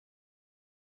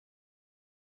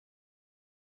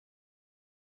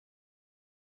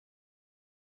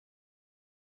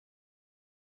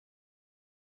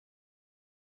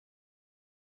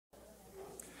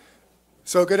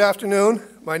So good afternoon.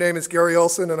 My name is Gary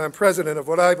Olson, and I'm president of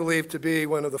what I believe to be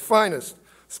one of the finest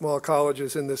small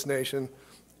colleges in this nation,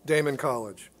 Daemen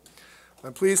College.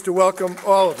 I'm pleased to welcome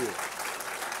all of you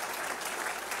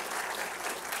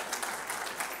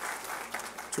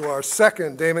to our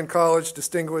second Daemen College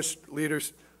Distinguished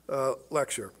Leaders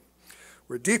Lecture.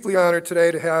 We're deeply honored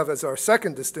today to have as our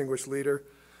second distinguished leader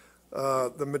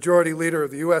the Majority Leader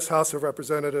of the U.S. House of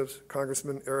Representatives,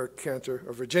 Congressman Eric Cantor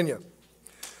of Virginia.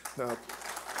 Now,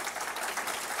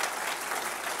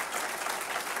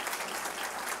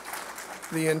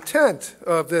 the intent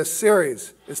of this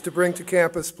series is to bring to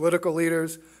campus political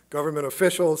leaders, government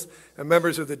officials, and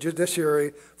members of the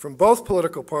judiciary from both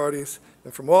political parties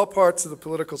and from all parts of the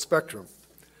political spectrum.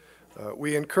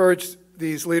 We encourage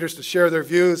these leaders to share their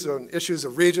views on issues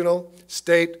of regional,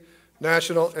 state,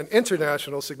 national, and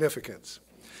international significance.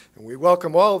 And we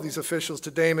welcome all of these officials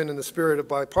to Daemen in the spirit of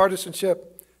bipartisanship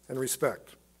and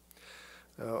respect.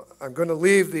 I'm going to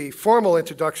leave the formal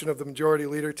introduction of the Majority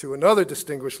Leader to another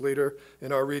distinguished leader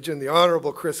in our region, the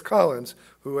Honorable Chris Collins,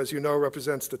 who, as you know,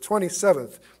 represents the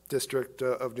 27th District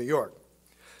of New York.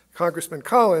 Congressman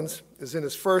Collins is in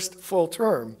his first full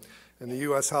term in the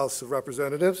U.S. House of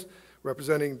Representatives,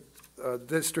 representing a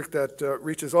district that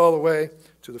reaches all the way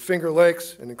to the Finger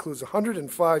Lakes and includes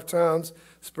 105 towns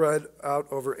spread out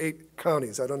over 8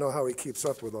 counties. I don't know how he keeps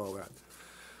up with all that.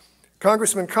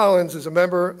 Congressman Collins is a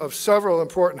member of several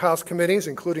important House committees,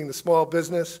 including the Small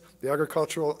Business, the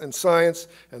Agricultural and Science,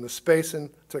 and the Space and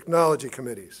Technology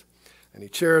committees. And he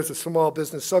chairs the Small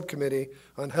Business Subcommittee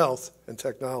on Health and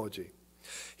Technology.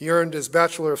 He earned his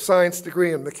Bachelor of Science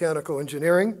degree in Mechanical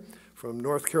Engineering from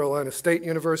North Carolina State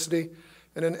University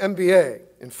and an MBA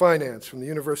in Finance from the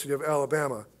University of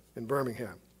Alabama in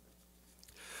Birmingham.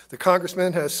 The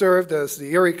Congressman has served as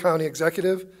the Erie County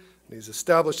Executive, and he's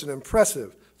established an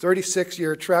impressive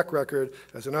 36-year track record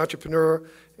as an entrepreneur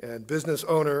and business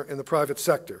owner in the private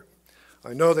sector.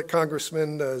 I know that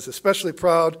Congressman is especially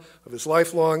proud of his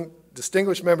lifelong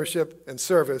distinguished membership and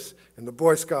service in the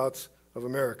Boy Scouts of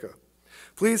America.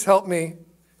 Please help me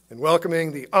in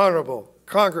welcoming the Honorable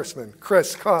Congressman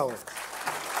Chris Collins.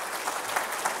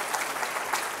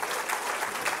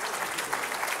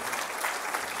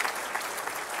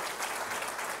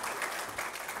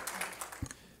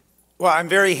 Well, I'm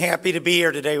very happy to be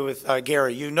here today with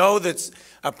Gary. You know that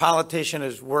a politician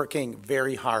is working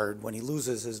very hard when he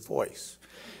loses his voice,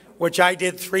 which I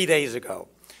did 3 days ago.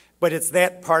 But it's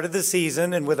that part of the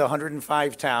season, and with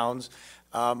 105 towns,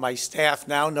 my staff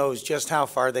now knows just how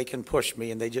far they can push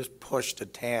me, and they just pushed a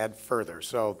tad further.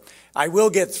 So I will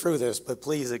get through this, but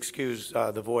please excuse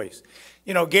the voice.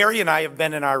 You know, Gary and I have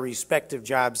been in our respective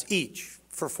jobs each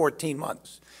for 14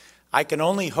 months. I can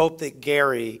only hope that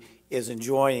Gary is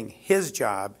enjoying his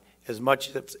job as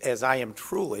much as I am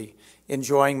truly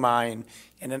enjoying mine,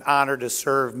 and an honor to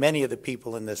serve many of the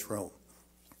people in this room.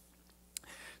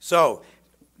 So,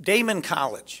 Daemen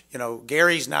College, you know,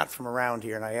 Gary's not from around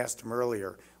here, and I asked him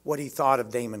earlier what he thought of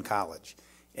Daemen College.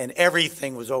 And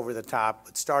everything was over the top,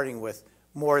 but starting with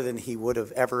more than he would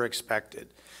have ever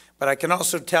expected. But I can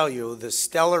also tell you the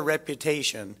stellar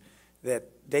reputation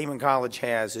that Daemen College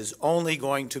has is only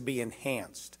going to be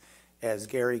enhanced as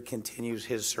Gary continues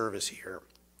his service here.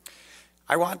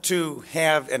 I want to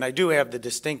have, and I do have the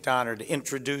distinct honor to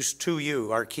introduce to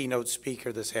you our keynote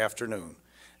speaker this afternoon,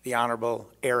 the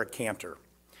Honorable Eric Cantor.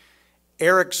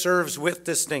 Eric serves with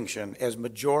distinction as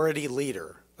Majority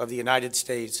Leader of the United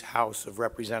States House of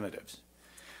Representatives.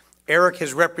 Eric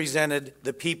has represented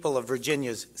the people of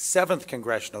Virginia's 7th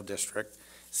Congressional District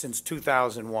since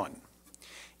 2001.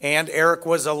 And Eric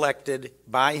was elected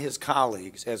by his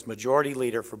colleagues as Majority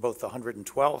Leader for both the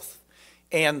 112th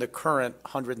and the current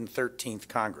 113th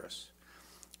Congress.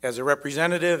 As a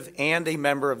representative and a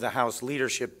member of the House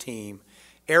leadership team,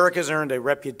 Eric has earned a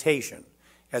reputation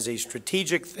as a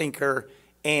strategic thinker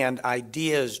and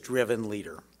ideas-driven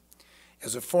leader.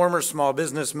 As a former small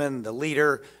businessman, the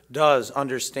leader does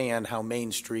understand how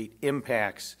Main Street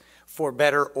impacts, for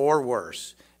better or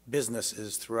worse,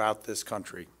 businesses throughout this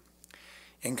country.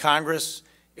 In Congress,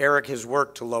 Eric has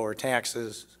worked to lower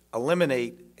taxes,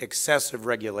 eliminate excessive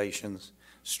regulations,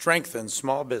 strengthen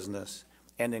small business,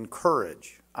 and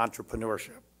encourage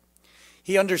entrepreneurship.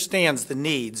 He understands the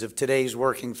needs of today's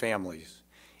working families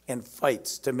and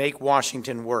fights to make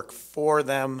Washington work for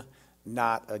them,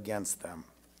 not against them.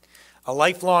 A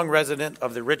lifelong resident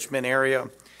of the Richmond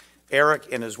area, Eric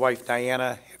and his wife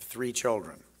Diana have 3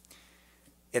 children.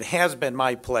 It has been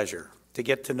my pleasure to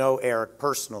get to know Eric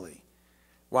personally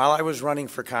while I was running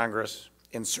for Congress,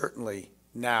 and certainly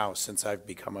now since I've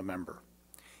become a member.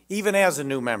 Even as a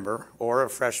new member, or a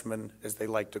freshman as they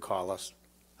like to call us,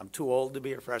 I'm too old to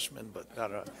be a freshman, but I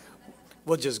don't know.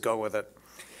 We'll just go with it.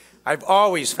 I've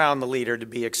always found the leader to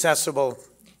be accessible,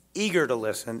 eager to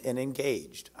listen, and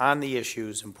engaged on the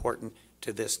issues important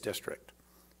to this district.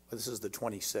 Well, this is the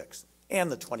 26th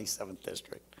and the 27th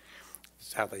district.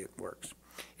 That's how it works.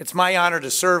 It's my honor to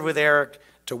serve with Eric,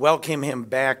 to welcome him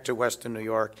back to Western New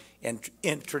York, and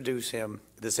introduce him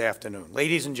this afternoon.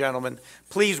 Ladies and gentlemen,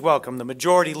 please welcome the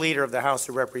Majority Leader of the House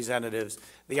of Representatives,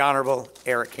 the Honorable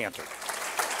Eric Cantor.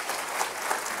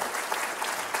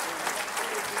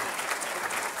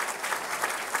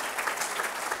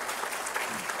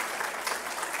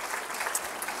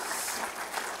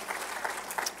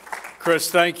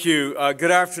 Chris, thank you. Good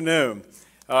afternoon.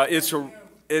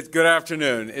 Good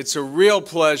afternoon. It's a real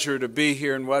pleasure to be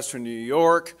here in Western New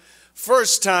York.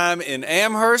 First time in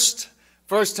Amherst,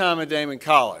 first time at Daemen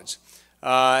College.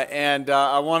 I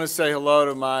want to say hello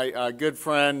to my good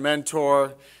friend,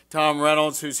 mentor, Tom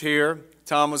Reynolds, who's here.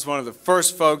 Tom was one of the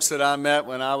first folks that I met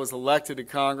when I was elected to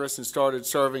Congress and started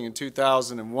serving in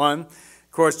 2001. Of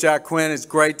course, Jack Quinn, it's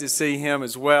great to see him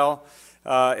as well.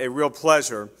 A real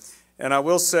pleasure. And I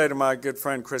will say to my good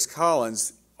friend Chris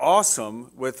Collins, awesome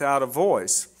without a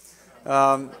voice.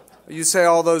 You say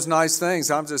all those nice things.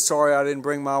 I'm just sorry I didn't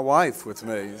bring my wife with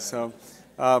me. So,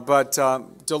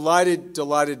 delighted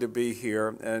to be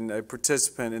here and a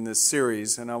participant in this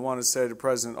series. And I want to say to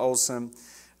President Olson,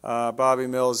 Bobby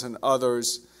Mills, and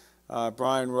others,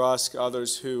 Brian Rusk,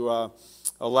 others who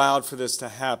allowed for this to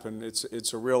happen.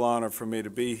 It's a real honor for me to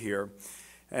be here.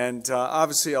 And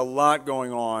obviously a lot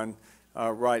going on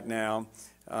right now,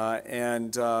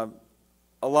 and a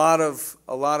lot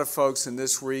of folks in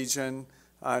this region,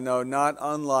 I know, not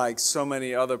unlike so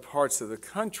many other parts of the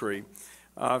country,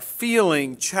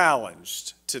 feeling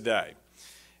challenged today.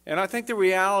 And I think the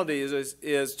reality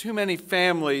is too many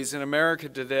families in America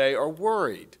today are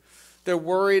worried. They're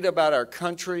worried about our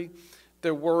country.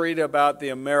 They're worried about the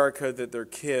America that their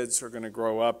kids are going to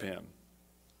grow up in.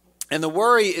 And the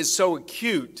worry is so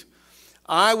acute,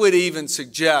 I would even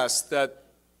suggest that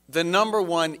the number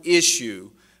one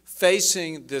issue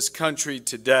facing this country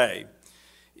today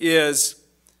is,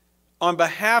 on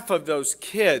behalf of those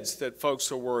kids that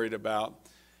folks are worried about,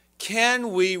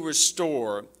 can we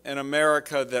restore an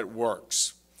America that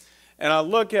works? And I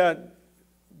look at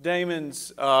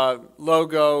Daemen's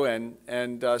logo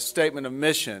and statement of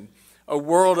mission, a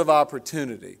world of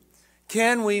opportunity.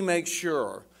 Can we make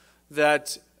sure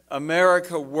that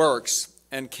America works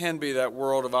and can be that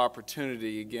world of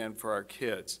opportunity again for our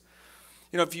kids?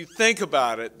 You know, if you think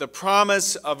about it, the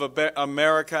promise of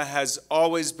America has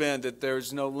always been that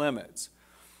there's no limits,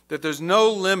 that there's no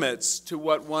limits to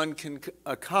what one can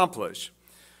accomplish,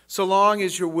 so long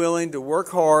as you're willing to work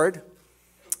hard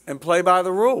and play by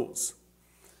the rules.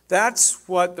 That's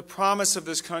what the promise of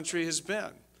this country has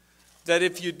been, that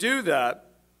if you do that,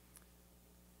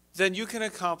 then you can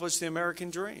accomplish the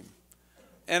American dream.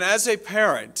 And as a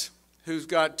parent who's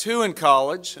got 2 in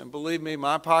college, and believe me,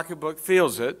 my pocketbook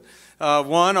feels it,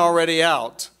 1 already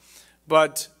out.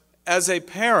 But as a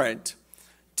parent,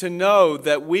 to know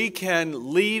that we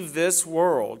can leave this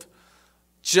world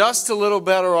just a little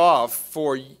better off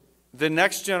for the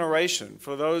next generation,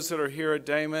 for those that are here at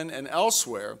Daemen and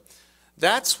elsewhere,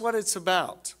 that's what it's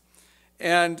about.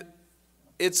 And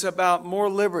it's about more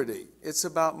liberty. It's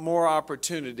about more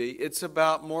opportunity. It's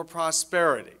about more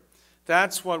prosperity.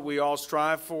 That's what we all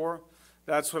strive for.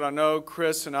 That's what I know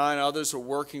Chris and I and others are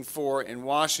working for in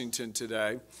Washington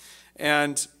today.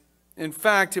 And in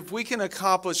fact, if we can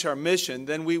accomplish our mission,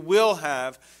 then we will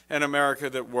have an America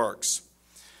that works.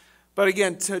 But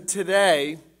again,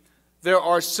 today, there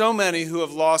are so many who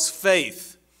have lost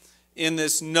faith in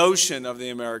this notion of the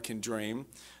American dream.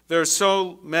 There are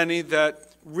so many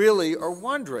that really are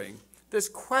wondering this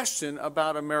question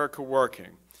about America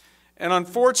working. And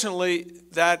unfortunately,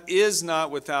 that is not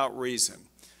without reason,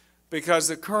 because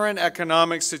the current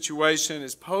economic situation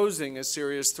is posing a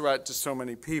serious threat to so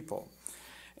many people.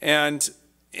 And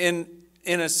in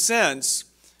a sense,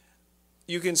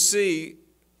 you can see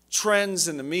trends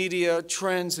in the media,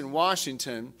 trends in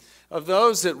Washington, of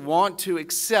those that want to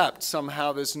accept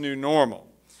somehow this new normal.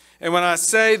 And when I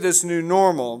say this new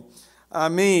normal, I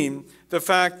mean the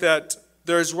fact that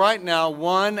there's right now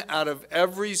 1 out of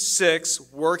every 6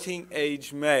 working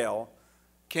age male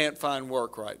can't find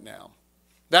work right now.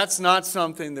 That's not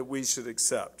something that we should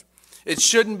accept. It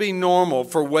shouldn't be normal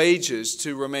for wages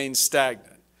to remain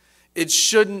stagnant. It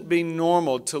shouldn't be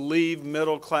normal to leave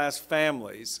middle-class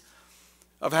families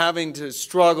of having to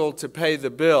struggle to pay the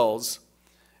bills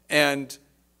and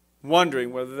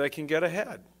wondering whether they can get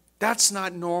ahead. That's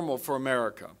not normal for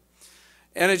America.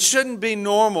 And it shouldn't be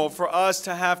normal for us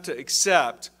to have to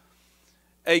accept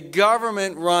a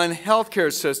government-run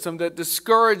healthcare system that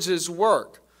discourages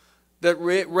work, that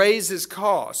raises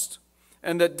cost,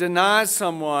 and that denies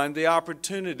someone the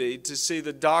opportunity to see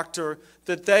the doctor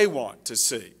that they want to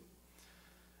see.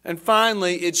 And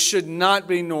finally, it should not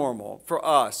be normal for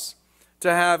us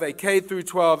to have a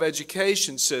K-12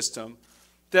 education system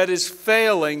that is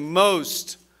failing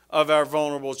most of our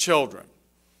vulnerable children.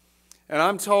 And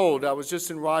I'm told, I was just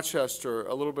in Rochester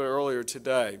a little bit earlier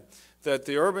today, that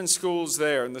the urban schools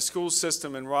there and the school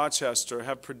system in Rochester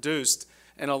have produced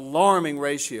an alarming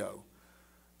ratio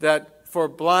that for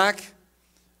black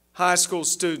high school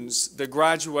students, the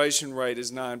graduation rate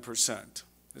is 9%,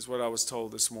 is what I was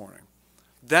told this morning.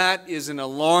 That is an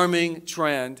alarming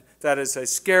trend. That is a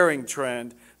scaring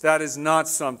trend. That is not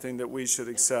something that we should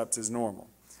accept as normal.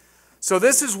 So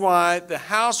this is why the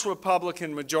House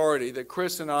Republican majority that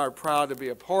Chris and I are proud to be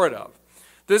a part of,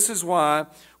 this is why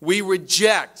we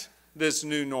reject this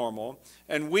new normal,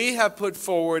 and we have put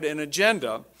forward an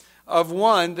agenda of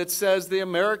one that says the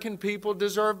American people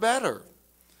deserve better,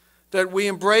 that we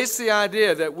embrace the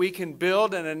idea that we can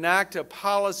build and enact a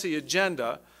policy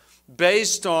agenda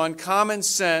based on common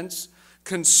sense,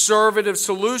 conservative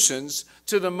solutions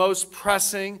to the most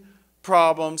pressing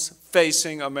problems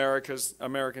facing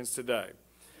Americans today.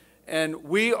 And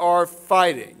we are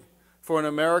fighting for an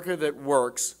America that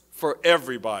works for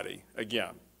everybody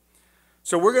again.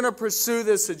 So we're going to pursue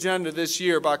this agenda this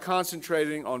year by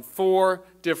concentrating on 4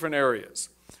 different areas.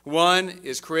 1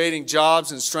 is creating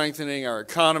jobs and strengthening our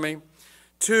economy.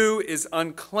 2 is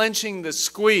unclenching the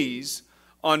squeeze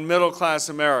on middle-class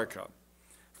America.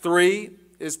 3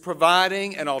 is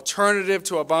providing an alternative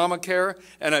to Obamacare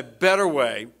and a better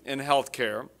way in health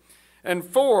care. And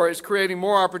 4 is creating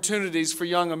more opportunities for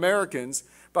young Americans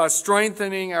by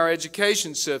strengthening our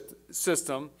education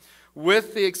system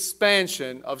with the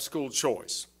expansion of school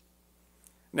choice.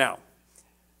 Now,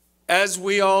 as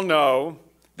we all know,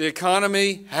 the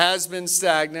economy has been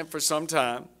stagnant for some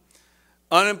time.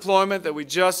 Unemployment that we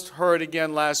just heard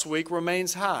again last week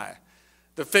remains high.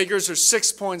 The figures are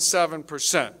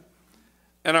 6.7%.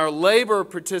 And our labor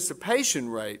participation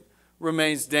rate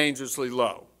remains dangerously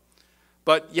low.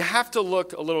 But you have to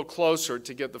look a little closer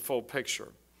to get the full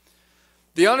picture.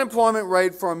 The unemployment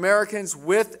rate for Americans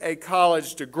with a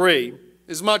college degree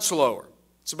is much lower.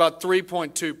 It's about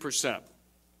 3.2%.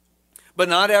 But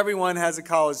not everyone has a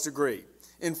college degree.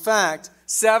 In fact,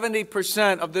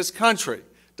 70% of this country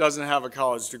doesn't have a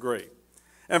college degree.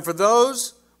 And for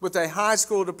those with a high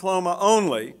school diploma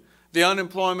only, the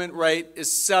unemployment rate is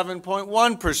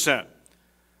 7.1%.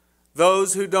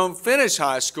 Those who don't finish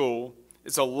high school,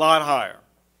 it's a lot higher.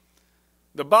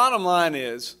 The bottom line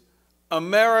is,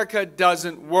 America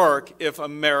doesn't work if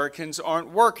Americans aren't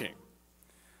working.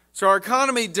 So our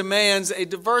economy demands a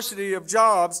diversity of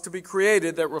jobs to be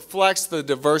created that reflects the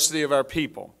diversity of our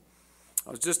people.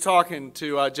 I was just talking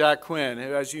to Jack Quinn,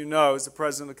 who, as you know, is the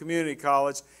president of the community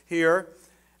college here,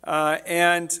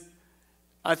 and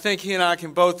I think he and I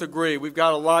can both agree we've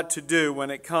got a lot to do when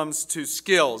it comes to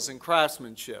skills and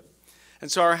craftsmanship. And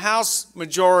so our House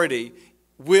majority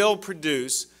will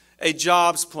produce a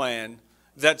jobs plan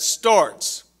that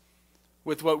starts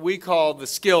with what we call the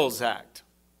Skills Act.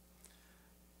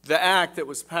 The act that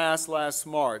was passed last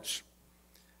March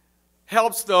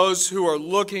helps those who are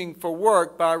looking for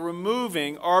work by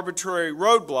removing arbitrary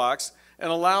roadblocks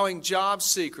and allowing job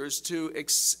seekers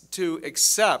to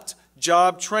accept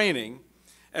job training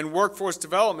and workforce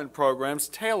development programs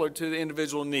tailored to the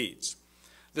individual needs.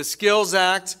 The Skills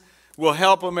Act will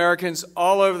help Americans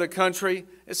all over the country,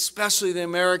 especially the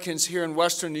Americans here in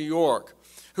Western New York,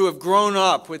 who have grown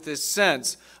up with this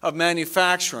sense of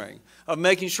manufacturing, of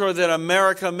making sure that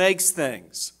America makes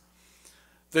things.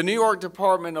 The New York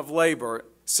Department of Labor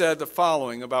said the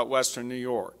following about Western New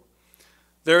York.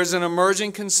 There is an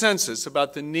emerging consensus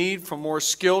about the need for more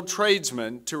skilled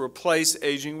tradesmen to replace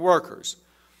aging workers.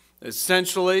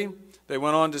 Essentially, they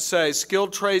went on to say,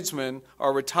 skilled tradesmen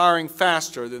are retiring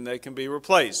faster than they can be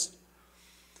replaced.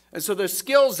 And so the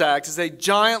Skills Act is a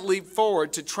giant leap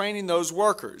forward to training those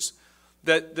workers.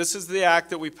 This is the act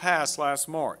that we passed last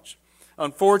March.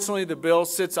 Unfortunately, the bill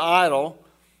sits idle,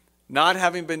 not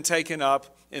having been taken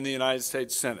up in the United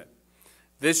States Senate.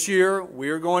 This year, we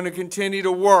are going to continue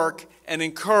to work and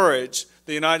encourage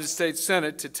the United States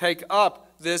Senate to take up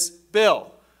this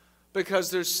bill,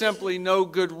 because there's simply no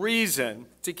good reason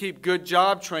to keep good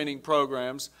job training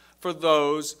programs from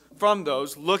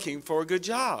those looking for a good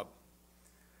job.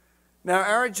 Now,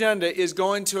 our agenda is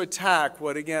going to attack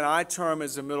what, again, I term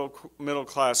as a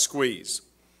middle-class squeeze.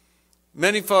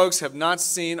 Many folks have not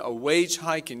seen a wage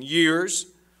hike in years.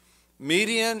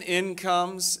 Median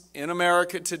incomes in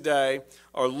America today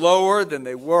are lower than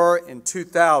they were in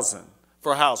 2000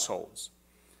 for households.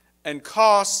 And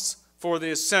costs for the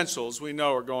essentials we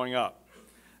know are going up.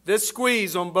 This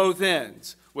squeeze on both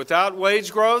ends, without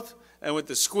wage growth and with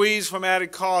the squeeze from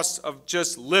added costs of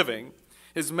just living,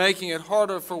 is making it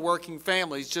harder for working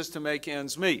families just to make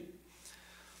ends meet.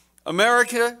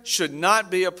 America should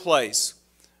not be a place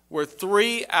where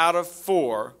 3 out of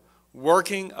 4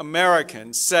 working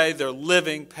Americans say they're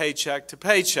living paycheck to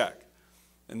paycheck.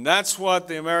 And that's what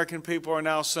the American people are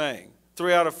now saying,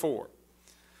 3 out of 4.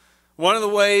 One of the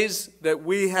ways that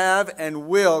we have and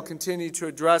will continue to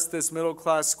address this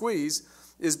middle-class squeeze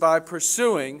is by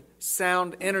pursuing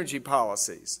sound energy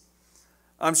policies.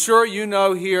 I'm sure you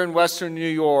know here in Western New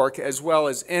York, as well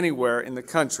as anywhere in the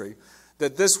country,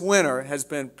 that this winter has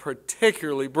been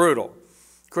particularly brutal.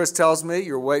 Chris tells me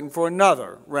you're waiting for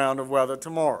another round of weather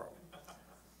tomorrow.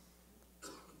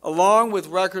 Along with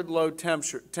record low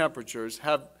temperatures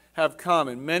have come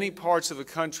in many parts of the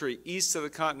country east of the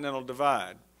Continental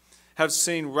Divide, have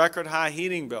seen record high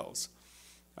heating bills.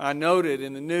 I noted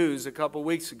in the news a couple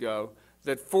weeks ago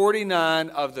that 49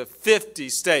 of the 50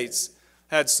 states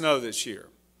had snow this year,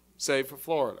 save for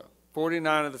Florida,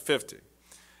 49 of the 50.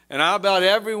 And I bet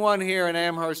everyone here in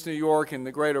Amherst, New York, and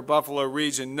the greater Buffalo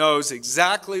region knows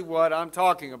exactly what I'm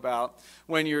talking about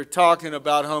when you're talking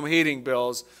about home heating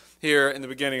bills here in the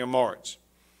beginning of March.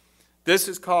 This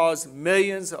has caused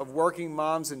millions of working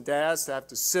moms and dads to have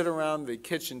to sit around the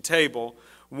kitchen table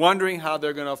wondering how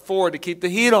they're going to afford to keep the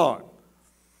heat on.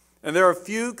 And there are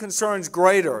few concerns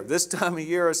greater, this time of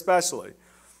year especially,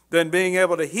 than being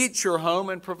able to heat your home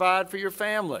and provide for your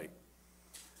family.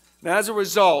 Now, as a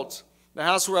result, the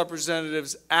House of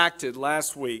Representatives acted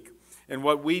last week in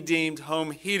what we deemed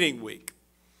Home Heating Week.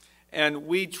 And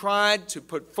we tried to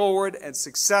put forward and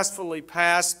successfully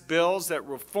pass bills that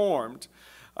reformed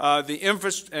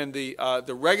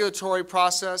the regulatory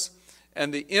process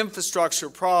and the infrastructure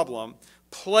problem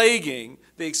plaguing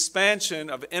the expansion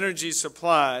of energy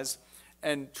supplies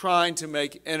and trying to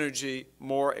make energy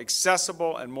more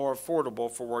accessible and more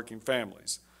affordable for working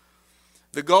families.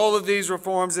 The goal of these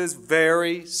reforms is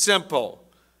very simple.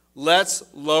 Let's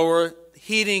lower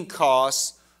heating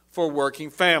costs for working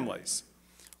families.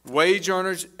 Wage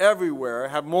earners everywhere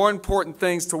have more important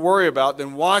things to worry about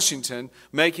than Washington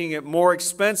making it more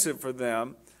expensive for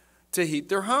them to heat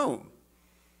their home.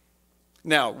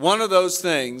 Now, one of those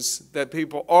things that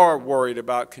people are worried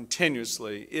about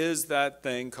continuously is that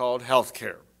thing called health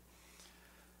care.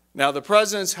 Now, the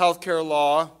President's health care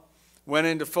law went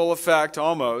into full effect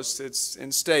almost. It's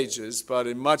in stages, but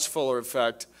in much fuller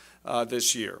effect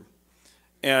this year.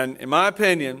 And in my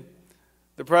opinion,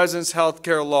 the President's health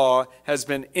care law has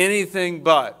been anything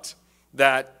but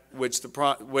that which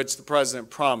the President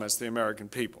promised the American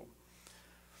people.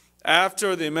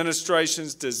 After the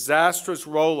administration's disastrous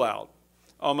rollout,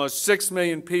 almost 6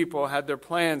 million people had their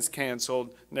plans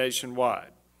canceled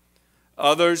nationwide.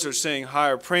 Others are seeing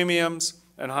higher premiums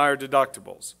and higher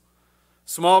deductibles.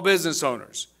 Small business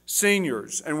owners,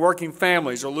 seniors, and working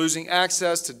families are losing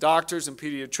access to doctors and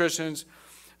pediatricians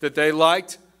that they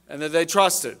liked and that they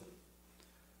trusted.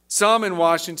 Some in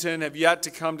Washington have yet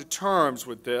to come to terms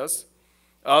with this.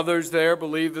 Others there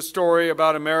believe the story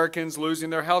about Americans losing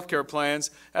their health care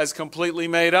plans as completely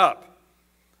made up.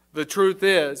 The truth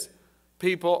is,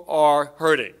 people are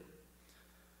hurting.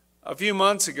 A few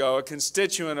months ago, a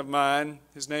constituent of mine,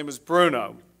 his name is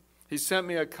Bruno, he sent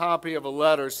me a copy of a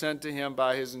letter sent to him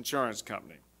by his insurance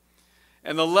company.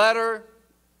 And the letter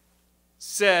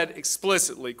said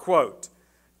explicitly, quote,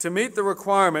 "To meet the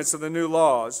requirements of the new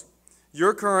laws,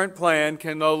 your current plan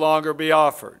can no longer be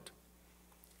offered."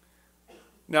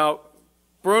 Now,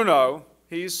 Bruno,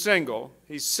 he's single,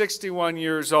 he's 61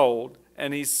 years old,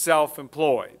 and he's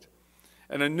self-employed.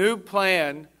 And a new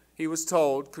plan, he was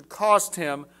told, could cost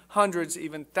him hundreds,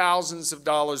 even thousands of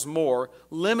dollars more,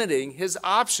 limiting his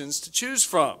options to choose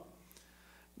from.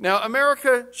 Now,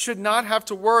 America should not have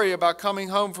to worry about coming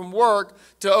home from work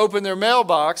to open their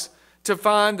mailbox to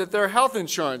find that their health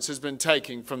insurance has been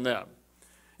taken from them.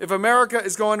 If America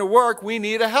is going to work, we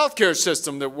need a health care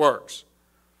system that works.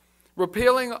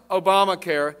 Repealing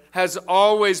Obamacare has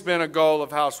always been a goal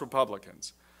of House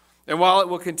Republicans. And while it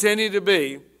will continue to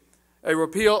be, a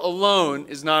repeal alone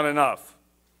is not enough.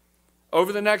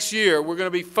 Over the next year, we're going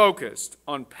to be focused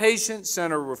on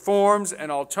patient-centered reforms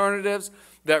and alternatives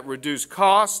that reduce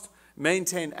cost,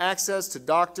 maintain access to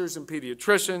doctors and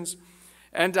pediatricians,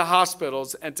 and to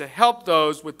hospitals, and to help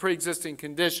those with pre-existing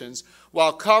conditions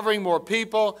while covering more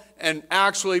people and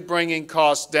actually bringing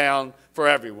costs down for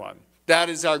everyone. That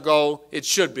is our goal. It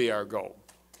should be our goal.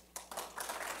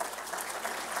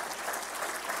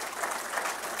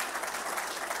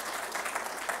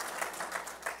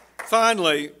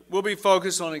 Finally, we'll be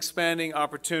focused on expanding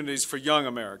opportunities for young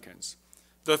Americans.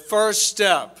 The first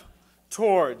step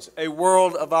towards a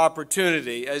world of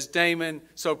opportunity, as Daemen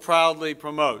so proudly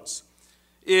promotes,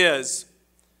 is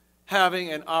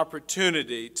having an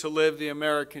opportunity to live the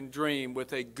American dream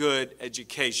with a good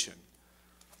education.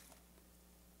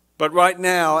 But right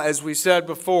now, as we said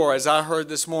before, as I heard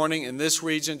this morning, in this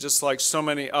region, just like so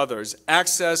many others,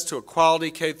 access to a quality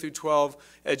K-12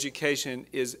 education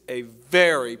is a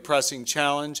very pressing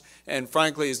challenge and,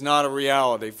 frankly, is not a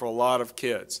reality for a lot of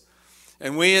kids.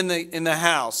 And we in the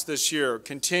House this year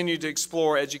continue to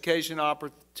explore education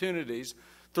opportunities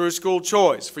through school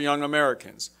choice for young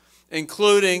Americans,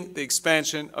 including the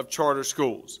expansion of charter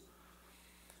schools.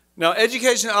 Now,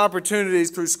 education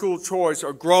opportunities through school choice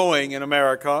are growing in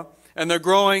America, and they're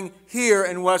growing here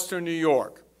in Western New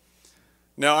York.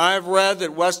 Now, I've read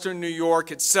that Western New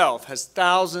York itself has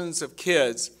thousands of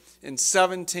kids in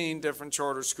 17 different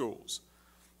charter schools.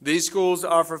 These schools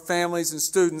offer families and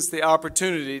students the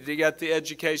opportunity to get the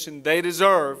education they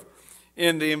deserve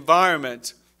in the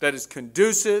environment that is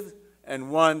conducive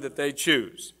and one that they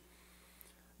choose.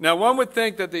 Now, one would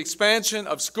think that the expansion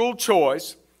of school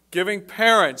choice, giving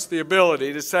parents the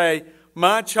ability to say,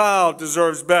 my child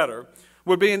deserves better,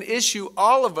 would be an issue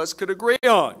all of us could agree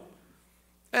on.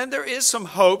 And there is some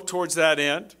hope towards that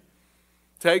end.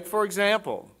 Take, for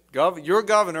example, your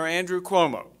governor, Andrew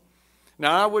Cuomo.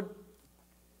 Now, I would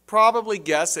probably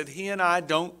guess that he and I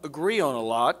don't agree on a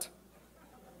lot,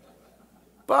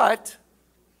 but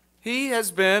he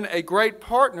has been a great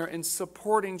partner in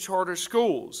supporting charter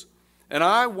schools. And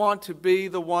I want to be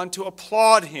the one to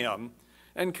applaud him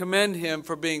and commend him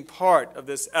for being part of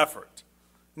this effort.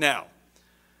 Now,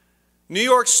 New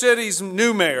York City's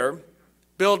new mayor,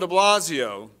 Bill de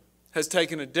Blasio, has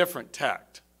taken a different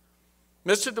tact.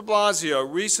 Mr. de Blasio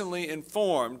recently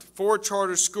informed 4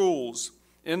 charter schools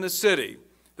in the city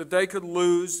that they could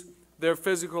lose their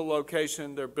physical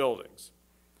location, their buildings.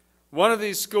 One of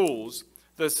these schools,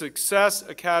 the Success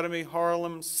Academy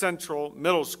Harlem Central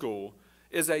Middle School,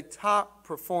 is a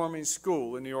top-performing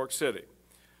school in New York City.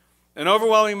 An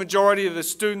overwhelming majority of the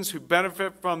students who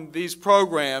benefit from these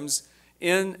programs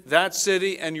in that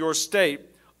city and your state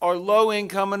are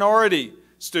low-income minority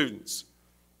students.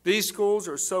 These schools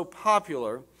are so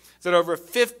popular that over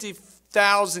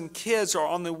 50,000 kids are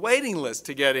on the waiting list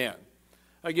to get in.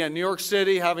 Again, New York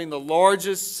City having the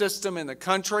largest system in the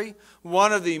country,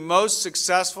 one of the most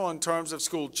successful in terms of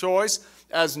school choice,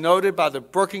 as noted by the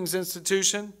Brookings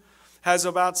Institution, has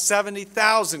about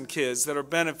 70,000 kids that are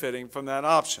benefiting from that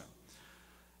option.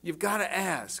 You've got to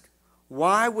ask,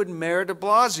 why would Mayor de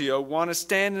Blasio want to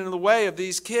stand in the way of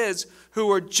these kids who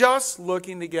are just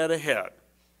looking to get ahead?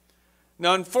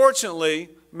 Now, unfortunately,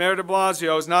 Mayor de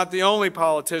Blasio is not the only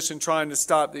politician trying to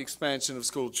stop the expansion of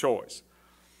school choice.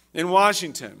 In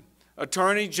Washington,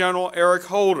 Attorney General Eric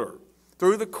Holder,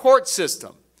 through the court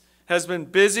system, has been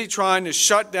busy trying to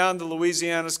shut down the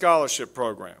Louisiana Scholarship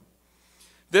Program.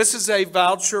 This is a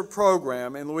voucher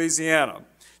program in Louisiana,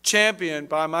 championed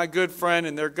by my good friend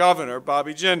and their governor,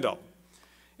 Bobby Jindal.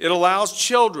 It allows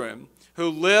children who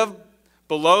live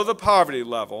below the poverty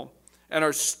level and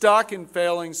are stuck in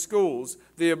failing schools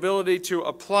the ability to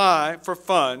apply for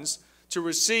funds, to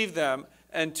receive them,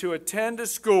 and to attend a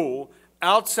school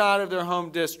outside of their home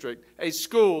district, a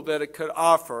school that it could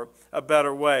offer a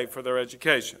better way for their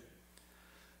education.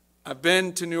 I've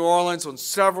been to New Orleans on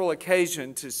several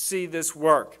occasions to see this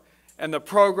work, and the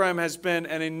program has been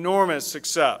an enormous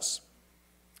success.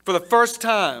 For the first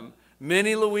time,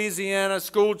 many Louisiana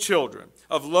school children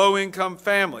of low-income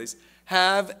families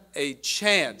have a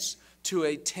chance to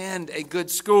attend a good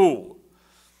school.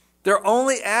 They're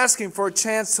only asking for a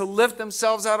chance to lift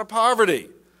themselves out of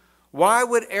poverty. Why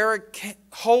would Eric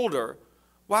Holder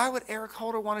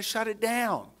want to shut it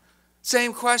down?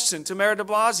 Same question to Mayor de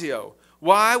Blasio.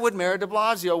 Why would Mayor de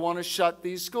Blasio want to shut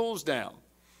these schools down?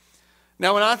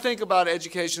 Now, when I think about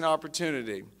education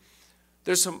opportunity,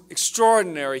 there's some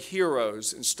extraordinary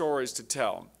heroes and stories to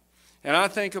tell. And I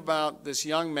think about this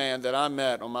young man that I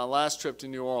met on my last trip to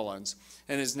New Orleans,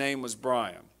 and his name was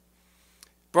Brian.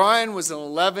 Brian was an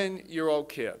 11-year-old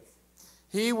kid.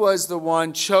 He was the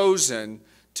one chosen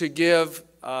to give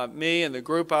me and the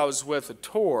group I was with a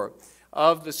tour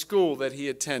of the school that he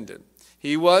attended.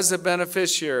 He was a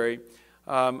beneficiary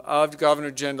of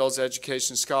Governor Jindal's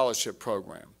Education Scholarship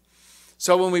Program.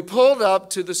 So when we pulled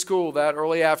up to the school that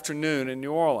early afternoon in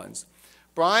New Orleans,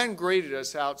 Brian greeted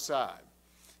us outside.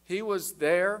 He was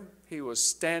there, he was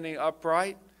standing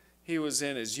upright, he was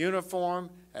in his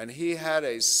uniform, and he had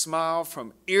a smile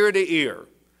from ear to ear.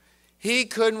 He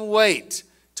couldn't wait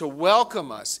to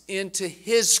welcome us into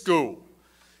his school.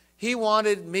 He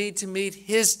wanted me to meet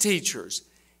his teachers,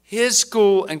 his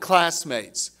school and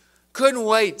classmates. Couldn't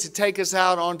wait to take us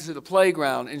out onto the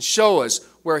playground and show us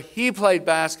where he played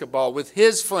basketball with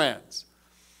his friends.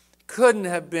 Couldn't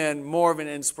have been more of an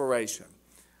inspiration.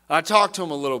 I talked to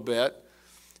him a little bit.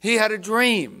 He had a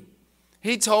dream.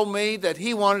 He told me that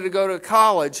he wanted to go to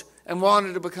college and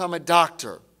wanted to become a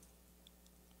doctor.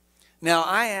 Now,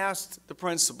 I asked the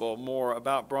principal more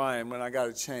about Brian when I got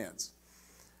a chance.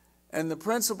 And the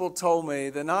principal told me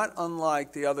that not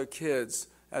unlike the other kids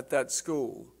at that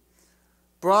school,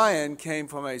 Brian came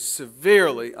from a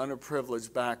severely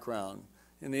underprivileged background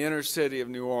in the inner city of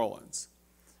New Orleans.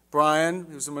 Brian,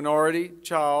 who was a minority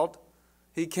child,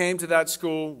 he came to that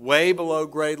school way below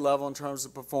grade level in terms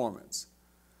of performance.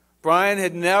 Brian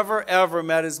had never, ever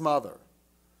met his mother.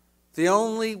 The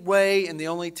only way and the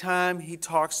only time he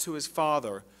talks to his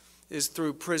father is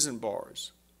through prison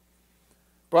bars.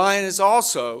 Brian is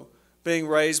also being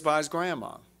raised by his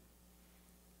grandma.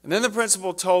 And then the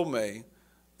principal told me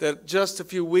that just a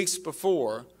few weeks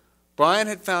before, Brian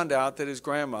had found out that his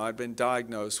grandma had been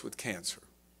diagnosed with cancer.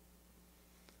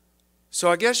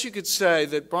 So I guess you could say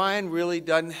that Brian really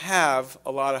doesn't have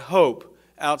a lot of hope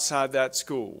outside that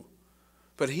school.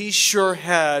 But he sure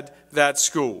had that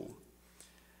school.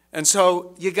 And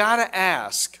so you got to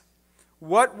ask,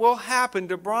 what will happen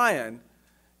to Brian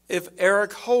if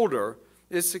Eric Holder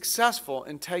is successful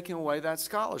in taking away that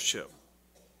scholarship?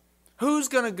 Who's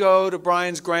going to go to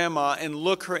Brian's grandma and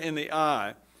look her in the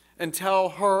eye and tell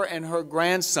her and her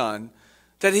grandson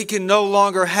that he can no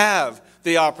longer have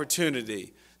the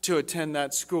opportunity to attend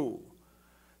that school?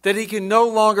 That he can no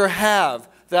longer have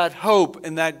that hope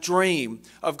and that dream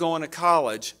of going to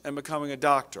college and becoming a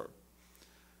doctor?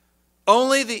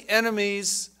 Only the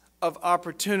enemies of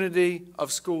opportunity,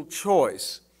 of school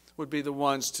choice, would be the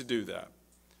ones to do that.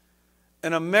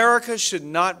 And America should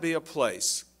not be a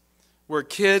place where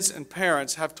kids and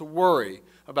parents have to worry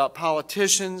about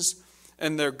politicians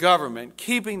and their government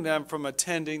keeping them from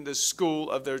attending the school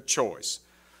of their choice.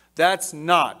 That's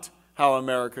not how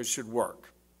America should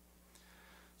work.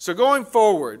 So going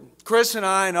forward, Chris and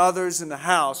I and others in the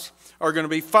House are going to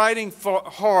be fighting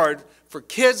hard for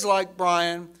kids like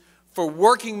Brian, for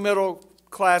working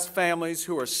middle-class families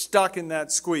who are stuck in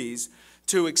that squeeze,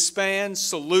 to expand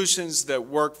solutions that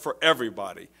work for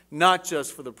everybody, not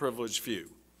just for the privileged few.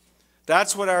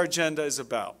 That's what our agenda is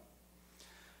about.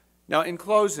 Now, in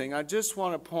closing, I just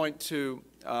want to point to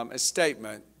a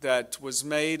statement that was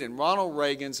made in Ronald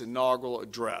Reagan's inaugural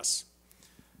address.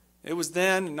 It was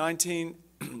then, in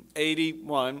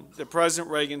 1981, that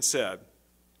President Reagan said,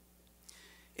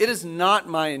 "It is not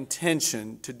my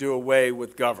intention to do away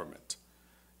with government.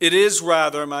 It is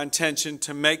rather my intention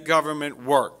to make government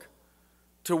work,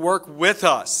 to work with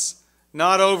us,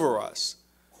 not over us,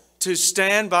 to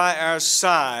stand by our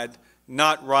side,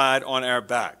 not ride on our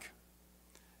back."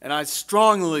 And I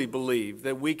strongly believe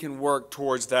that we can work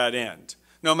towards that end.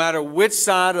 No matter which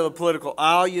side of the political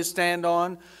aisle you stand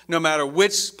on, no matter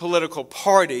which political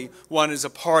party one is a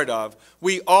part of,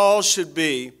 we all should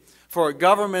be for a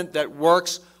government that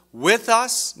works with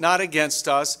us, not against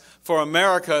us, for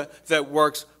America that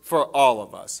works for all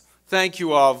of us. Thank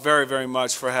you all very, very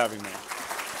much for having me.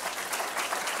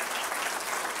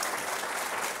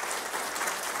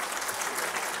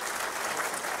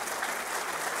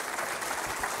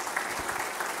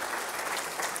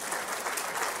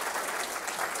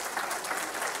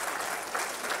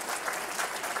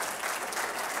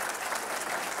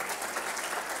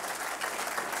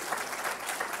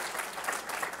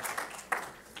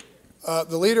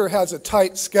 The leader has a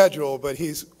tight schedule, but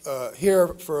he's here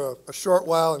for a short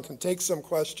while and can take some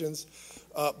questions.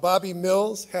 Bobby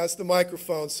Mills has the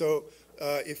microphone, so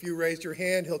if you raise your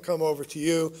hand, he'll come over to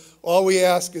you. All we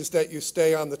ask is that you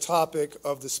stay on the topic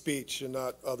of the speech and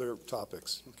not other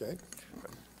topics, okay?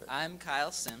 I'm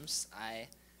Kyle Sims. I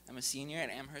am a senior at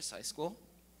Amherst High School.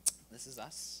 This is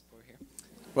us over here.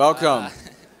 Welcome.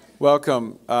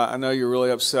 Welcome. I know you're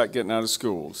really upset getting out of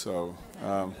school, so,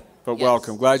 but Yes.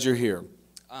 welcome. Glad you're here.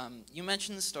 You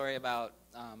mentioned the story about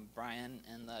Brian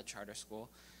and the charter school,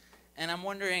 and I'm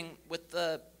wondering, with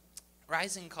the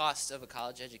rising cost of a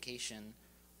college education,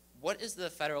 what is the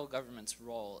federal government's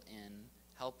role in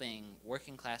helping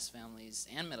working class families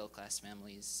and middle class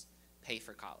families pay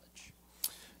for college?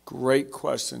 Great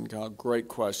question, Kyle. Great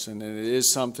question, and it is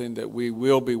something that we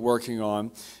will be working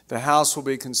on. The House will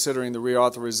be considering the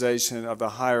reauthorization of the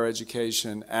Higher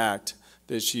Education Act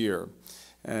this year.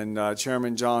 And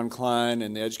Chairman John Klein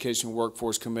and the Education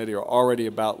Workforce Committee are already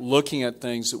about looking at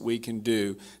things that we can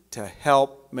do to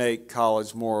help make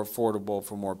college more affordable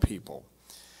for more people.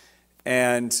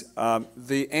 And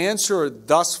the answer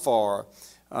thus far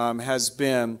has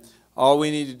been, all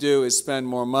we need to do is spend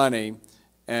more money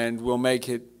and we'll make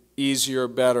it easier,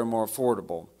 better, more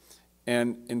affordable.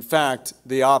 And in fact,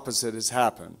 the opposite has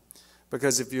happened.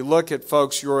 Because if you look at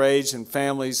folks your age and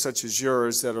families such as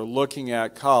yours that are looking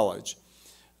at college,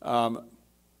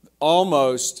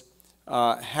 almost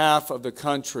half of the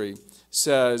country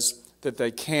says that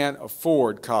they can't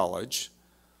afford college,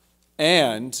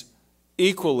 and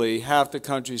equally half the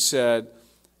country said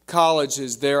college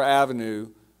is their avenue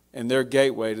and their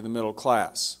gateway to the middle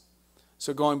class.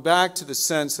 So going back to the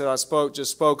sense that I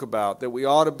just spoke about, that we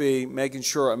ought to be making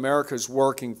sure America is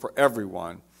working for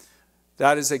everyone,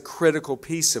 that is a critical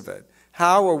piece of it.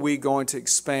 How are we going to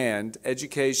expand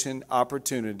education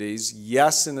opportunities,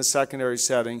 yes, in the secondary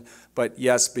setting, but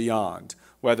yes, beyond,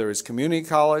 whether it's community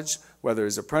college, whether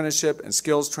it's apprenticeship and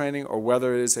skills training, or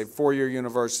whether it is a four-year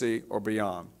university or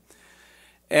beyond.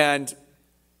 And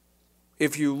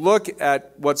if you look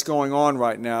at what's going on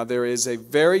right now, there is a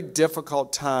very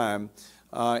difficult time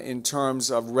in terms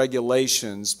of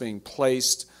regulations being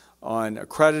placed on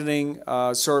accrediting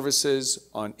services,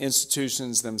 on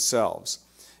institutions themselves.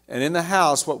 And in the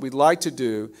House, what we'd like to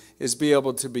do is be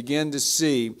able to begin to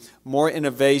see more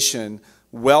innovation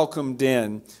welcomed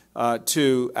in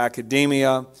to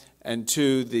academia and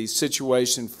to the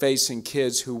situation facing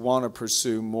kids who want to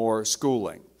pursue more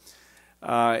schooling.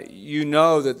 You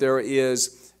know that there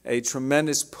is a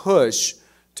tremendous push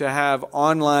to have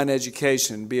online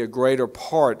education be a greater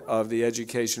part of the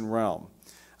education realm.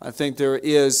 I think there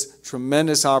is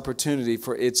tremendous opportunity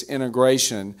for its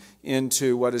integration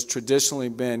into what has traditionally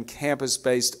been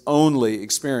campus-based only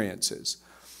experiences.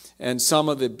 And some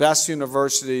of the best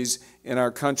universities in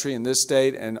our country, in this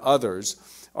state and others,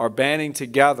 are banding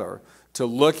together to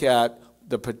look at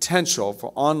the potential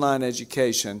for online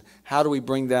education. How do we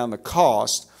bring down the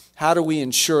cost? How do we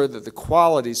ensure that the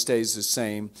quality stays the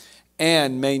same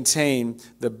and maintain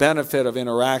the benefit of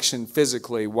interaction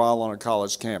physically while on a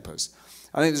college campus?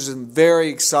 I think there's some very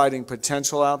exciting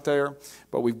potential out there,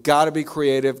 but we've got to be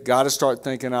creative, got to start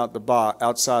thinking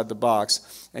outside the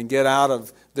box and get out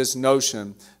of this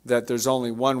notion that there's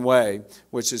only one way,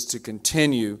 which is to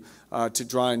continue to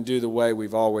try and do the way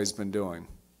we've always been doing.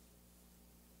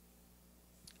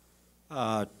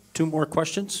 Two more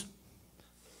questions.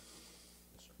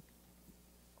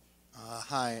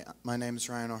 Hi, my name is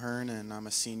Ryan O'Hearn, and I'm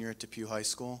a senior at Depew High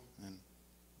School, and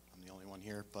I'm the only one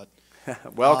here, but...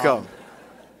 Welcome.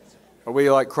 Are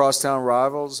we like crosstown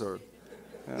rivals, or?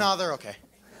 Yeah. No, they're okay.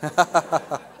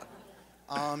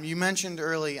 You mentioned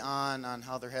early on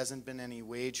how there hasn't been any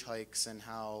wage hikes and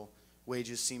how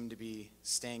wages seem to be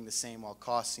staying the same while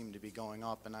costs seem to be going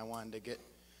up, and I wanted to get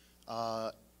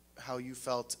how you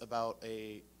felt about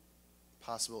a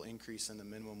possible increase in the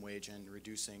minimum wage and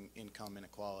reducing income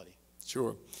inequality.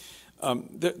 Sure.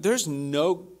 There's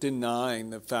no denying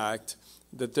the fact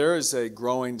that there is a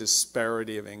growing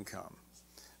disparity of income.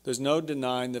 There's no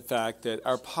denying the fact that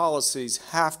our policies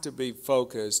have to be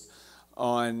focused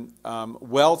on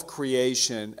wealth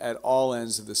creation at all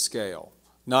ends of the scale,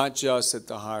 not just at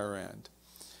the higher end.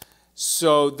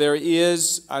 So there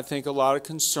is, I think, a lot of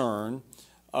concern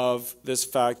of this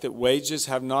fact that wages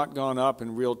have not gone up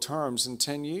in real terms in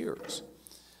 10 years.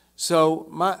 So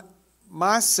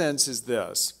my sense is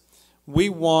this: we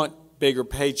want bigger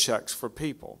paychecks for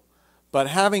people, but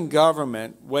having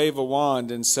government wave a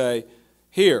wand and say,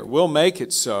 here, we'll make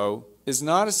it so, is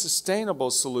not a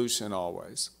sustainable solution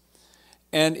always.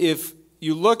 And if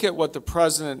you look at what the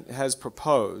president has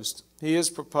proposed, he has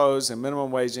proposed a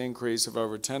minimum wage increase of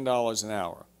over $10 an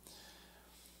hour.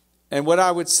 And what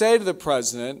I would say to the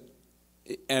president,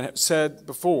 and have said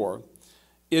before,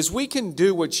 is we can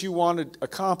do what you want to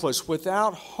accomplish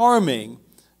without harming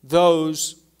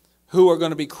those who are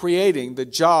going to be creating the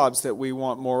jobs that we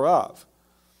want more of.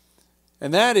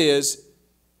 And that is,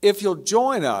 if you'll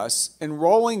join us in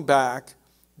rolling back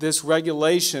this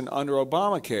regulation under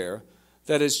Obamacare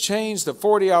that has changed the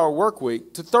 40-hour work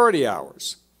week to 30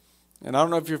 hours. And I don't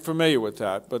know if you're familiar with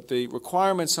that, but the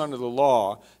requirements under the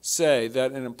law say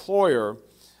that an employer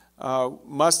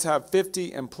must have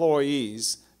 50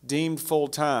 employees deemed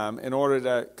full-time in order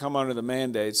to come under the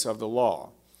mandates of the law.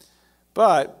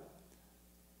 But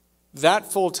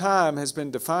that full-time has been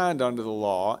defined under the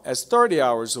law as 30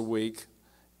 hours a week,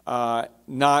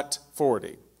 not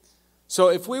 40. So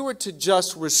if we were to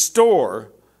just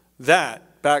restore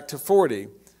that back to 40,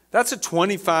 that's a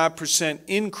 25%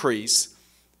 increase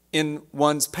in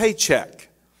one's paycheck.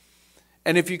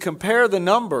 And if you compare the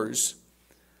numbers,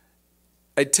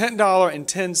 a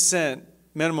 $10.10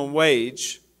 minimum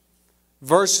wage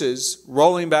versus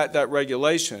rolling back that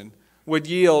regulation would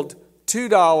yield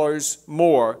 $2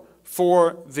 more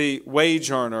for the wage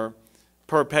earner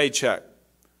per paycheck.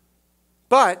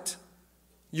 But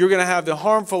you're going to have the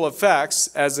harmful effects,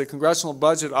 as the Congressional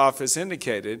Budget Office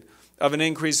indicated, of an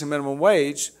increase in minimum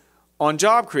wage on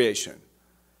job creation.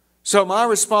 So my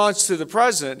response to the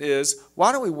President is,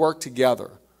 why don't we work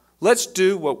together? Let's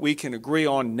do what we can agree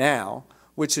on now,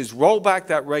 which is roll back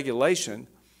that regulation,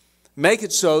 make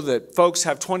it so that folks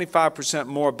have 25%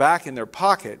 more back in their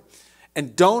pocket,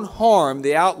 and don't harm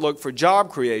the outlook for job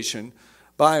creation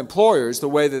by employers the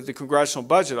way that the Congressional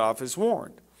Budget Office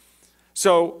warned.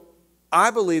 So I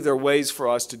believe there are ways for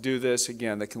us to do this,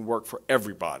 again, that can work for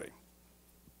everybody.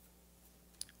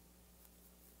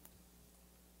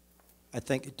 I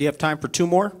think, do you have time for two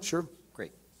more? Sure.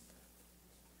 Great.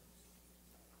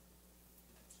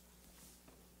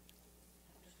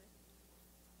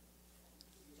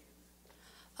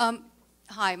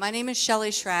 Hi, my name is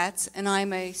Shelley Schratz, and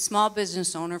I'm a small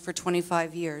business owner for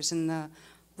 25 years in the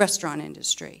restaurant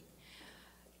industry.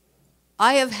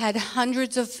 I have had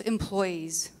hundreds of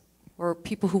employees, or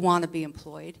people who want to be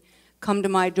employed, come to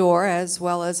my door, as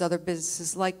well as other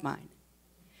businesses like mine.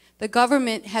 The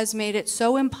government has made it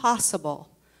so impossible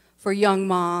for young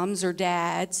moms or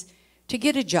dads to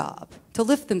get a job, to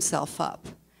lift themselves up.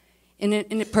 And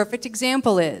a perfect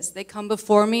example is, they come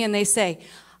before me and they say,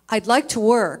 I'd like to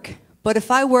work, but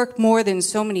if I work more than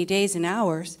so many days and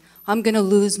hours, I'm going to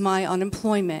lose my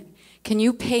unemployment. Can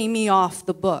you pay me off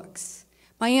the books?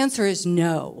 My answer is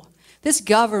no. This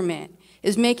government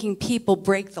is making people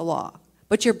break the law,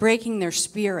 but you're breaking their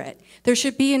spirit. There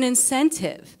should be an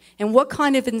incentive. And what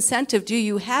kind of incentive do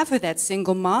you have for that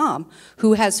single mom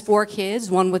who has 4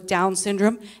 kids, one with Down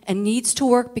syndrome, and needs to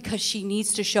work because she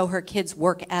needs to show her kids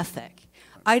work ethic?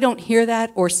 I don't hear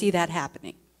that or see that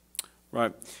happening.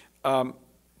 Right.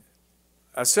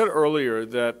 I said earlier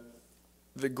that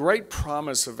the great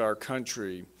promise of our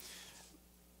country,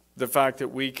 the fact that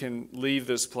we can leave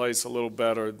this place a little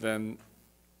better than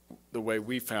the way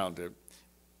we found it,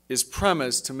 is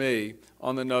premised to me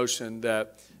on the notion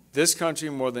that this country,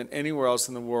 more than anywhere else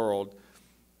in the world,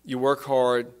 you work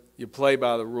hard, you play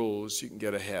by the rules, you can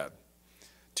get ahead.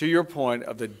 To your point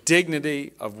of the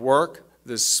dignity of work,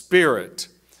 the spirit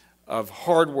of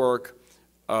hard work,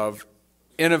 of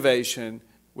innovation,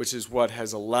 which is what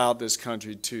has allowed this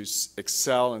country to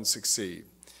excel and succeed.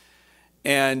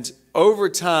 And over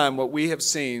time, what we have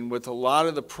seen with a lot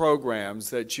of the programs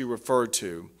that you refer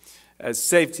to as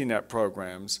safety net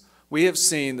programs, we have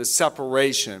seen the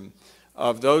separation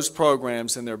of those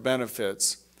programs and their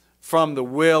benefits from the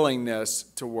willingness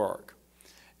to work.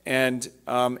 And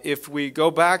if we go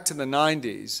back to the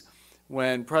 90s,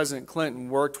 when President Clinton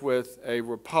worked with a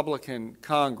Republican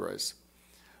Congress,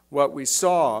 what we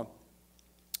saw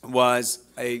was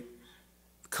a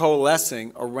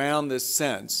coalescing around this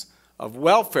sense of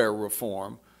welfare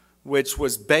reform, which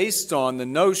was based on the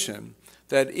notion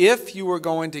that if you were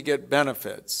going to get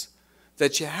benefits,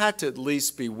 that you had to at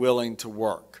least be willing to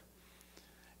work.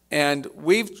 And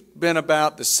we've been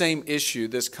about the same issue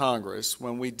this Congress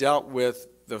when we dealt with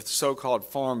the so-called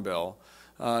Farm Bill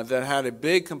that had a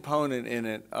big component in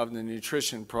it of the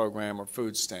nutrition program or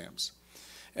food stamps.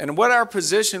 And what our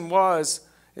position was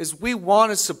is we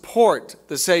want to support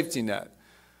the safety net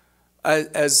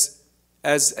as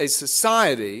a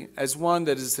society, as one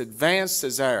that is advanced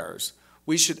as ours.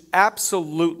 We should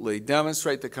absolutely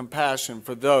demonstrate the compassion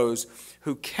for those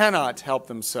who cannot help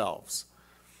themselves.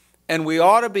 And we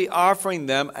ought to be offering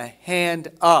them a hand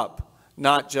up,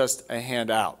 not just a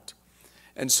hand out.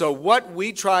 And so what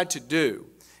we try to do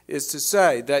is to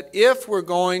say that if we're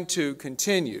going to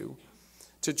continue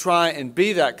to try and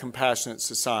be that compassionate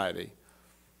society,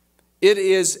 it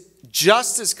is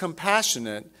just as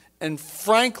compassionate and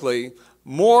frankly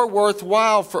more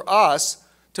worthwhile for us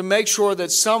to make sure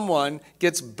that someone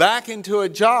gets back into a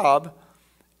job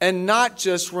and not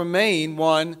just remain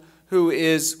one who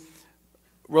is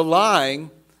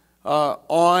relying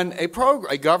on a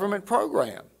government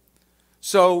program.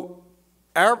 So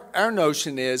our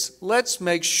notion is, let's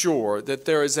make sure that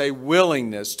there is a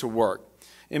willingness to work.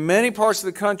 In many parts of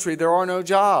the country, there are no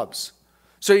jobs.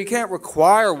 So you can't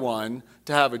require one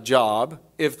to have a job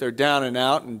if they're down and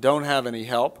out and don't have any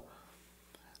help.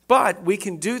 But we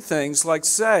can do things like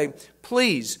say,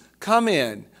 please come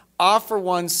in, offer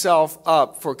oneself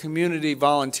up for community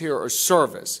volunteer or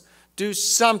service. Do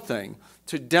something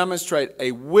to demonstrate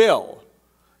a will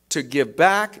to give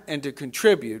back and to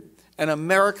contribute, and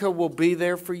America will be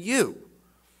there for you.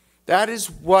 That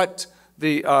is what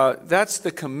that's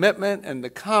the commitment and the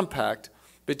compact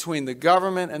between the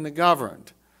government and the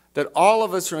governed. that all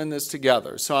of us are in this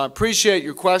together. So I appreciate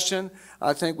your question.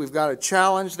 I think we've got a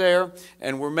challenge there,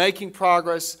 and we're making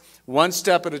progress one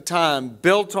step at a time,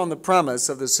 built on the premise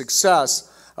of the success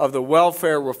of the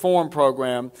welfare reform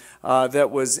program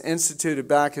that was instituted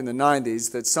back in the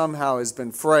 90s that somehow has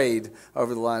been frayed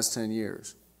over the last 10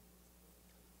 years.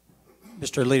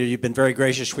 Mr. Leader, you've been very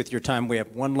gracious with your time. We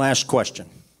have one last question.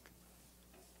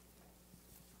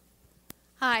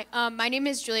 Hi, my name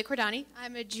is Julia Cordani.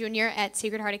 I'm a junior at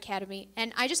Sacred Heart Academy,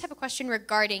 and I just have a question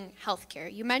regarding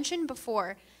healthcare. You mentioned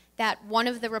before that one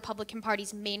of the Republican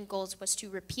Party's main goals was to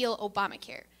repeal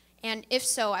Obamacare. And if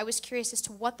so, I was curious as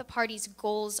to what the party's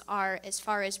goals are as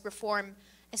far as reform,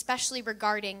 especially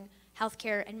regarding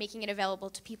healthcare and making it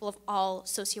available to people of all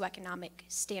socioeconomic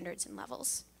standards and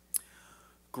levels.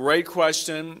 Great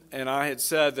question, and I had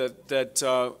said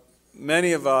that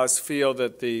many of us feel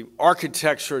that the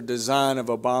architecture design of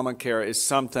Obamacare is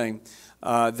something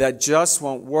that just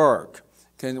won't work.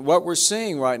 And what we're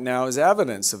seeing right now is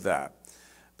evidence of that.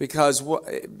 Because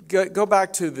go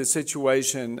back to the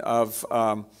situation of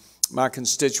my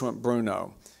constituent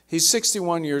Bruno. He's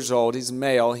 61 years old, he's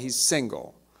male, he's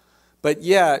single. But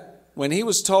yet, when he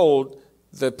was told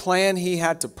the plan he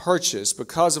had to purchase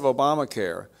because of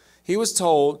Obamacare, he was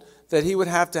told that he would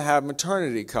have to have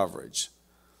maternity coverage.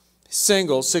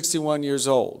 Single, 61 years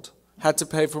old, had to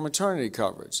pay for maternity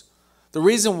coverage. The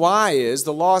reason why is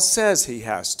the law says he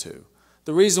has to.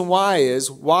 The reason why is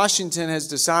Washington has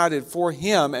decided for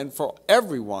him and for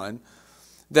everyone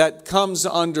that comes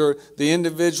under the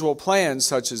individual plans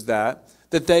such as that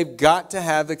they've got to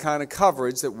have the kind of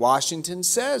coverage that Washington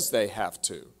says they have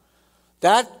to.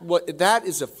 That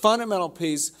is a fundamental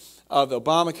piece of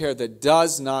Obamacare that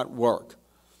does not work.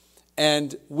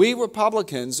 And we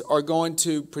Republicans are going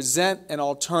to present an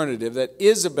alternative that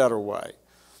is a better way.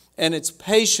 And it's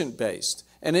patient-based.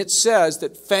 And it says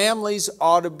that families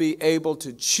ought to be able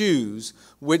to choose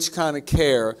which kind of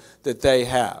care that they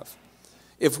have.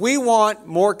 If we want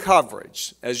more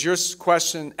coverage, as your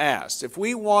question asked, if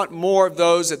we want more of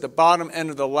those at the bottom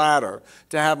end of the ladder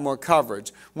to have more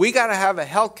coverage, we got to have a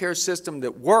health care system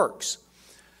that works.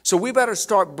 So we better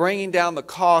start bringing down the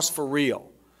cost for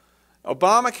real.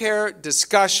 Obamacare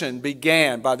discussion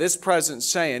began by this president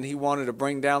saying he wanted to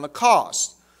bring down the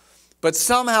cost. But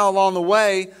somehow along the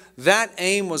way, that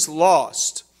aim was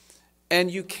lost. And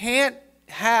you can't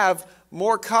have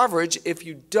more coverage if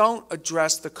you don't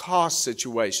address the cost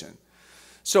situation.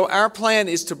 So our plan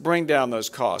is to bring down those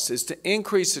costs, is to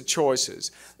increase the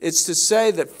choices. It's to say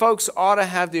that folks ought to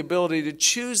have the ability to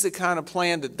choose the kind of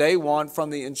plan that they want from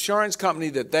the insurance company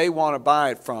that they want to buy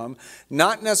it from,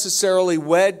 not necessarily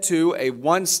wed to a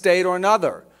one state or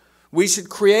another. We should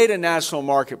create a national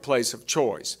marketplace of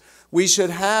choice. We should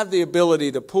have the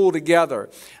ability to pool together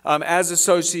as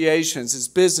associations, as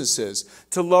businesses,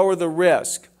 to lower the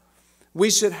risk. We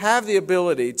should have the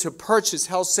ability to purchase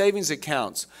health savings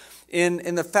accounts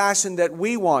in the fashion that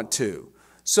we want to,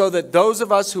 so that those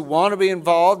of us who want to be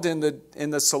involved in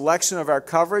the selection of our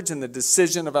coverage and the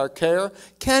decision of our care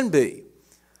can be.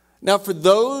 Now, for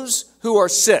those who are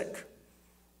sick,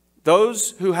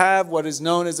 those who have what is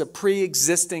known as a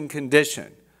pre-existing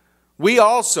condition, we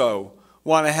also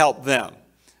want to help them.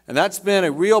 And that's been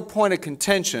a real point of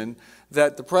contention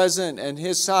that the president and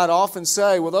his side often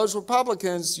say, well, those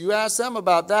Republicans, you ask them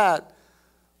about that.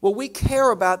 Well, we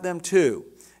care about them too.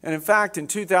 And in fact, in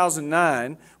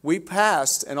 2009, we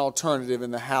passed an alternative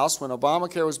in the House when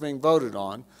Obamacare was being voted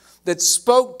on that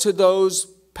spoke to those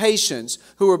patients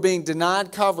who were being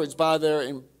denied coverage by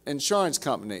their insurance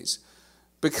companies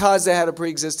because they had a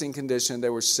pre-existing condition, they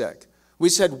were sick. We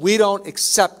said, we don't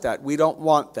accept that. We don't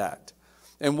want that.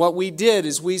 And what we did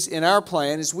is in our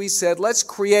plan is we said, let's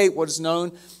create what is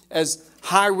known as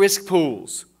high-risk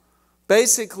pools.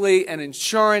 Basically an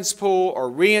insurance pool or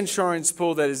reinsurance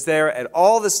pool that is there at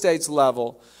all the states'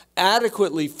 level,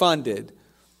 adequately funded,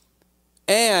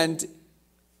 and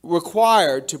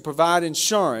required to provide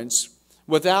insurance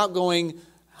without going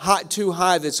too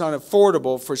high that's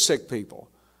unaffordable for sick people.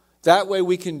 That way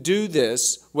we can do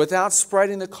this without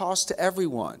spreading the cost to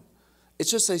everyone. It's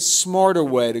just a smarter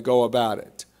way to go about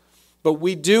it. But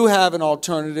we do have an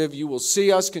alternative. You will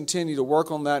see us continue to work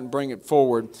on that and bring it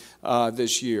forward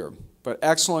this year. But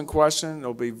excellent question.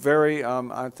 It'll be very,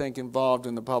 I think, involved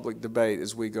in the public debate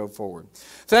as we go forward.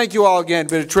 Thank you all again.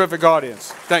 It's been a terrific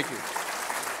audience. Thank you.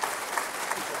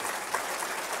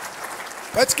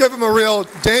 Let's give him a real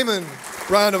Daemen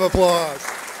round of applause.